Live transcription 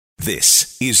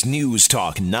This is News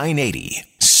Talk 980,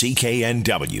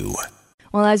 CKNW.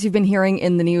 Well, as you've been hearing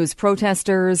in the news,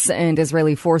 protesters and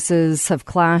Israeli forces have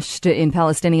clashed in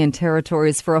Palestinian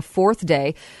territories for a fourth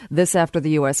day. This after the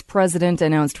U.S. president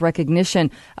announced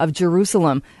recognition of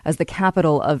Jerusalem as the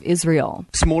capital of Israel.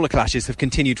 Smaller clashes have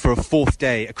continued for a fourth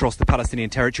day across the Palestinian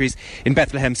territories. In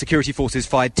Bethlehem, security forces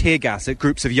fired tear gas at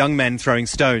groups of young men throwing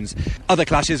stones. Other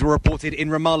clashes were reported in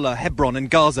Ramallah, Hebron and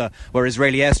Gaza, where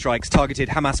Israeli airstrikes targeted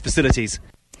Hamas facilities.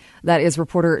 That is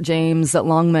reporter James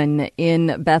Longman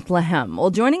in Bethlehem.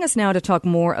 Well, joining us now to talk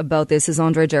more about this is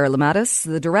Gerolymatos,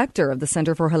 the director of the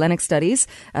Center for Hellenic Studies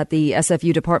at the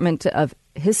SFU Department of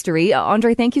History.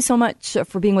 Andre, thank you so much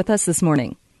for being with us this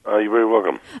morning. You're very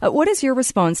welcome. What is your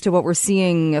response to what we're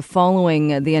seeing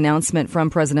following the announcement from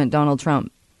President Donald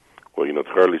Trump? Well, it's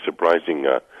hardly surprising.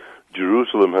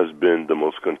 Jerusalem has been the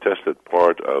most contested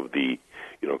part of the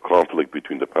conflict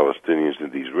between the Palestinians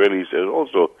and the Israelis, and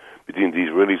also between the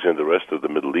Israelis and the rest of the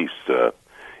Middle East.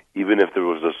 Even if there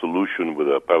was a solution with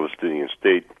a Palestinian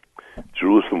state,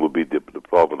 Jerusalem would be the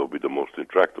problem that would be the most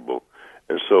intractable.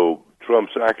 And so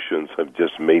Trump's actions have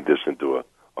just made this into a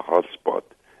hot spot,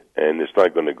 and it's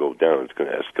not going to go down, it's going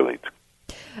to escalate.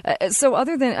 So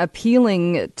other than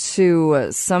appealing to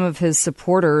some of his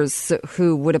supporters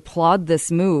who would applaud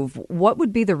this move, what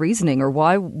would be the reasoning, or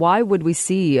why would we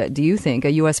see, do you think,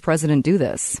 a U.S. president do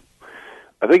this?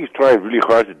 I think he's trying really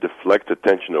hard to deflect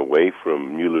attention away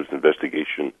from Mueller's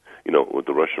investigation, with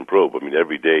the Russian probe. I mean,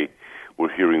 every day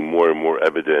we're hearing more and more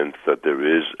evidence that there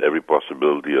is every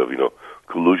possibility of,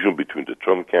 collusion between the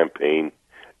Trump campaign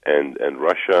and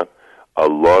Russia. A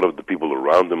lot of the people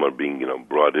around them are being,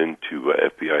 brought into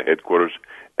FBI headquarters,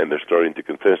 and they're starting to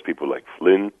confess, people like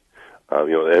Flynn,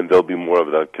 and there'll be more of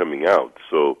that coming out.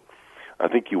 So I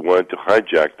think he wanted to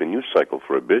hijack the news cycle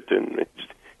for a bit, and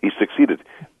he succeeded.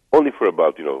 Only for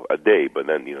about, a day, but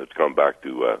then, it's come back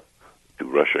to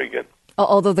Russia again.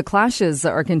 Although the clashes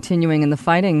are continuing and the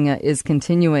fighting is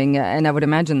continuing, and I would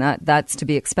imagine that's to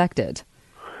be expected.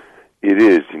 It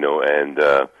is, and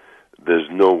there's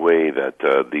no way that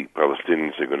the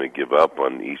Palestinians are going to give up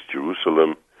on East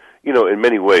Jerusalem. In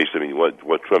many ways,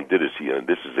 what Trump did is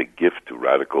this is a gift to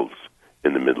radicals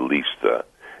in the Middle East.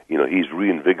 He's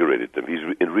reinvigorated them. He's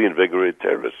reinvigorated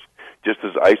terrorists. Just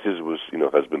as ISIS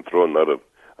has been thrown out of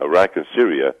Iraq and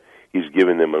Syria, he's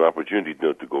given them an opportunity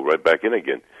to go right back in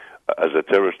again as a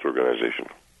terrorist organization.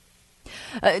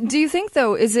 Do you think,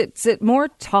 though, is it more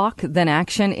talk than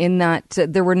action in that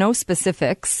there were no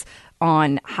specifics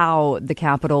on how the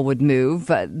capital would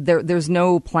move? There's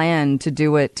no plan to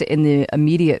do it in the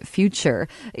immediate future.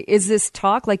 Is this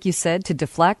talk, like you said, to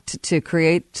deflect, to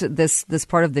create this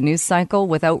part of the news cycle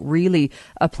without really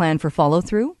a plan for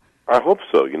follow-through? I hope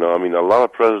so. A lot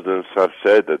of presidents have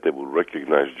said that they will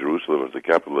recognize Jerusalem as the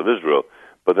capital of Israel,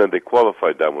 but then they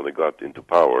qualified that when they got into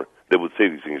power. They would say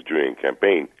these things during a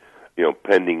campaign,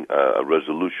 pending a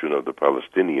resolution of the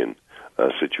Palestinian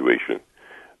situation.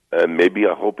 And maybe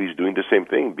I hope he's doing the same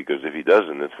thing, because if he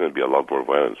doesn't, it's going to be a lot more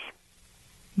violence.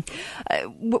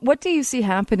 What do you see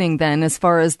happening then as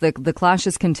far as the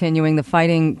clashes continuing, the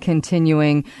fighting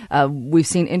continuing? We've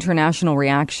seen international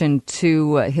reaction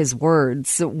to his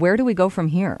words. Where do we go from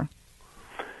here?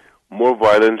 More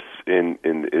violence in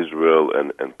Israel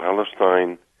and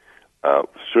Palestine.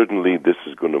 Certainly this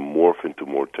is going to morph into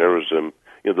more terrorism.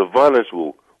 The violence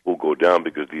will go down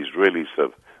because the Israelis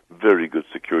have very good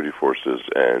security forces,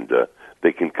 and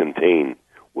they can contain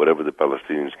whatever the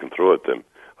Palestinians can throw at them.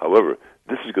 However,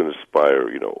 this is going to inspire,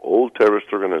 old terrorist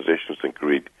organizations and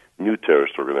create new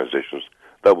terrorist organizations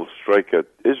that will strike at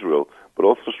Israel, but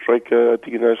also strike at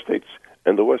the United States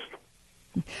and the West.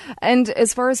 And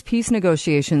as far as peace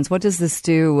negotiations, what does this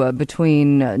do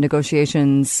between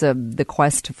negotiations, the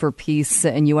quest for peace,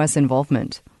 and U.S.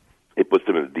 involvement? It puts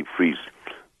them in a deep freeze.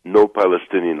 No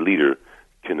Palestinian leader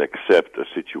can accept a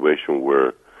situation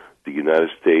where the United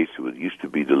States, who used to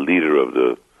be the leader of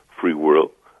the free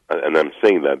world, and I'm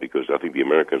saying that because I think the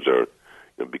Americans are,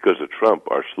 because of Trump,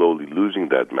 are slowly losing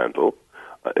that mantle,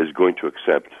 is going to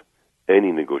accept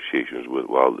any negotiations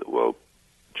while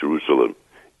Jerusalem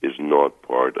is not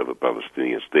part of a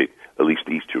Palestinian state, at least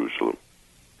East Jerusalem.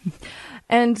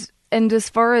 And as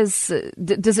far as,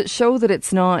 does it show that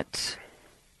it's not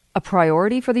a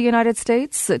priority for the United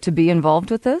States to be involved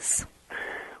with this?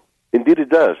 Indeed it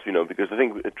does, because I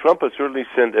think Trump has certainly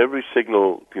sent every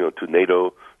signal, to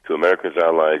NATO, to America's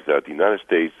allies, that the United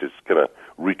States is kind of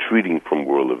retreating from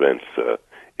world events.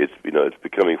 It's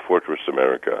becoming Fortress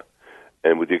America.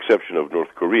 And with the exception of North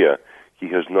Korea, he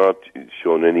has not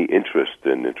shown any interest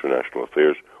in international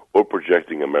affairs or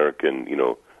projecting American,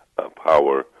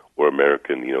 power or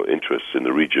American, interests in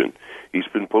the region, he's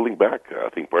been pulling back. I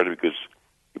think partly because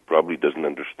he probably doesn't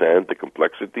understand the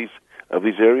complexities of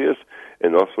these areas,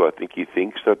 and also I think he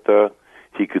thinks that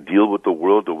he could deal with the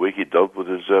world the way he dealt with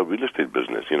his real estate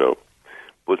business,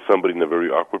 put somebody in a very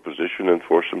awkward position and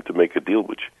force them to make a deal,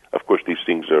 which, of course, these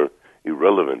things are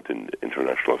irrelevant in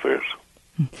international affairs.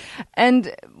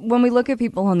 And when we look at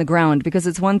people on the ground, because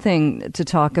it's one thing to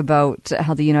talk about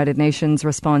how the United Nations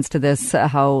responds to this,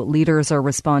 how leaders are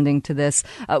responding to this.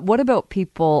 What about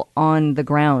people on the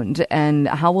ground, and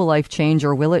how will life change,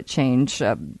 or will it change,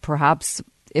 perhaps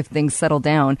if things settle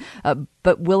down?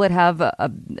 But will it have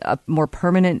a more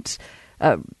permanent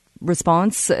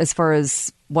response as far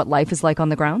as what life is like on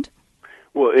the ground?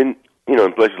 Well, in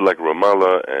places like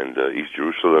Ramallah and East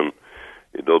Jerusalem,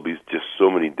 there'll be just so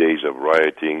many days of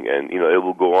rioting, and it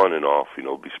will go on and off.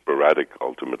 It'll be sporadic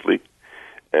ultimately,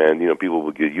 and people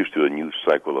will get used to a new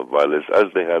cycle of violence, as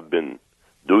they have been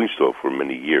doing so for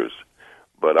many years.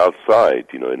 But outside,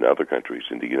 in other countries,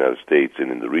 in the United States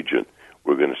and in the region,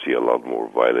 we're going to see a lot more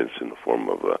violence in the form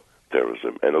of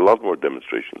terrorism, and a lot more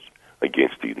demonstrations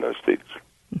against the United States.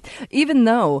 Even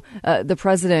though the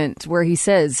president, where he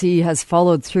says he has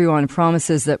followed through on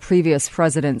promises that previous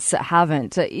presidents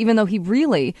haven't, even though he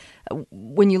really,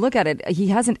 when you look at it, he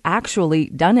hasn't actually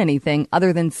done anything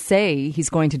other than say he's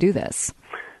going to do this.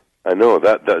 I know,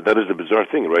 that is a bizarre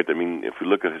thing, right? I mean, if we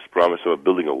look at his promise of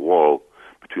building a wall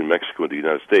between Mexico and the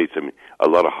United States, a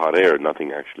lot of hot air,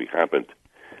 nothing actually happened.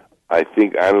 I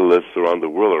think analysts around the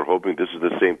world are hoping this is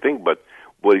the same thing, but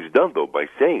what he's done, though, by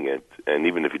saying it, and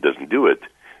even if he doesn't do it,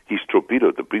 he's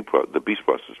torpedoed the peace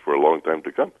process for a long time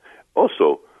to come.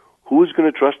 Also, who is going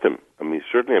to trust him?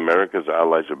 Certainly America's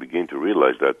allies are beginning to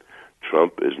realize that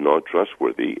Trump is not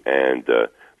trustworthy, and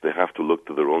they have to look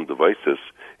to their own devices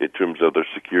in terms of their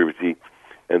security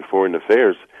and foreign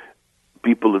affairs.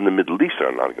 People in the Middle East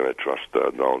are not going to trust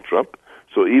Donald Trump.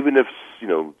 So even if,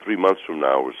 3 months from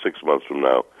now or 6 months from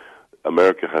now,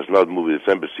 America has not moved its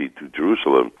embassy to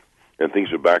Jerusalem and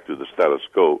things are back to the status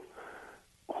quo,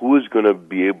 who is going to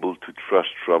be able to trust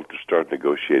Trump to start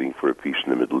negotiating for a peace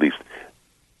in the Middle East?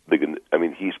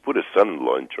 He's put his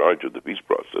son-in-law in charge of the peace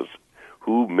process,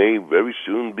 who may very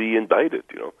soon be indicted,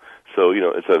 So,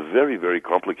 it's a very, very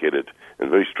complicated and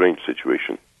very strange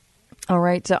situation. All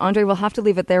right, Andre, we'll have to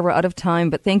leave it there. We're out of time,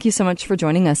 but thank you so much for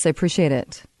joining us. I appreciate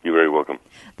it. You're very welcome.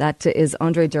 That is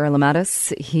Andre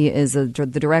Gerolymatos. He is the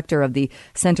director of the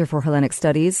Center for Hellenic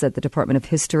Studies at the Department of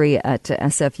History at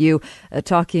SFU,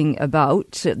 talking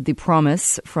about the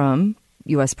promise from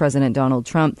U.S. President Donald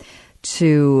Trump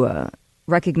to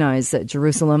recognize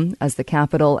Jerusalem as the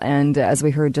capital. And as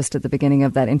we heard just at the beginning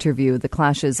of that interview, the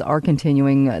clashes are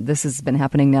continuing. This has been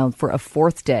happening now for a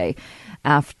fourth day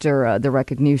after the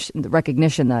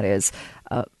recognition that is,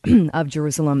 of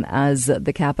Jerusalem as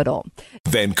the capital.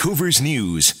 Vancouver's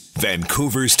News,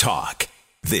 Vancouver's Talk.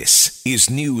 This is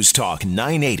News Talk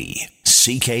 980,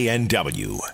 CKNW.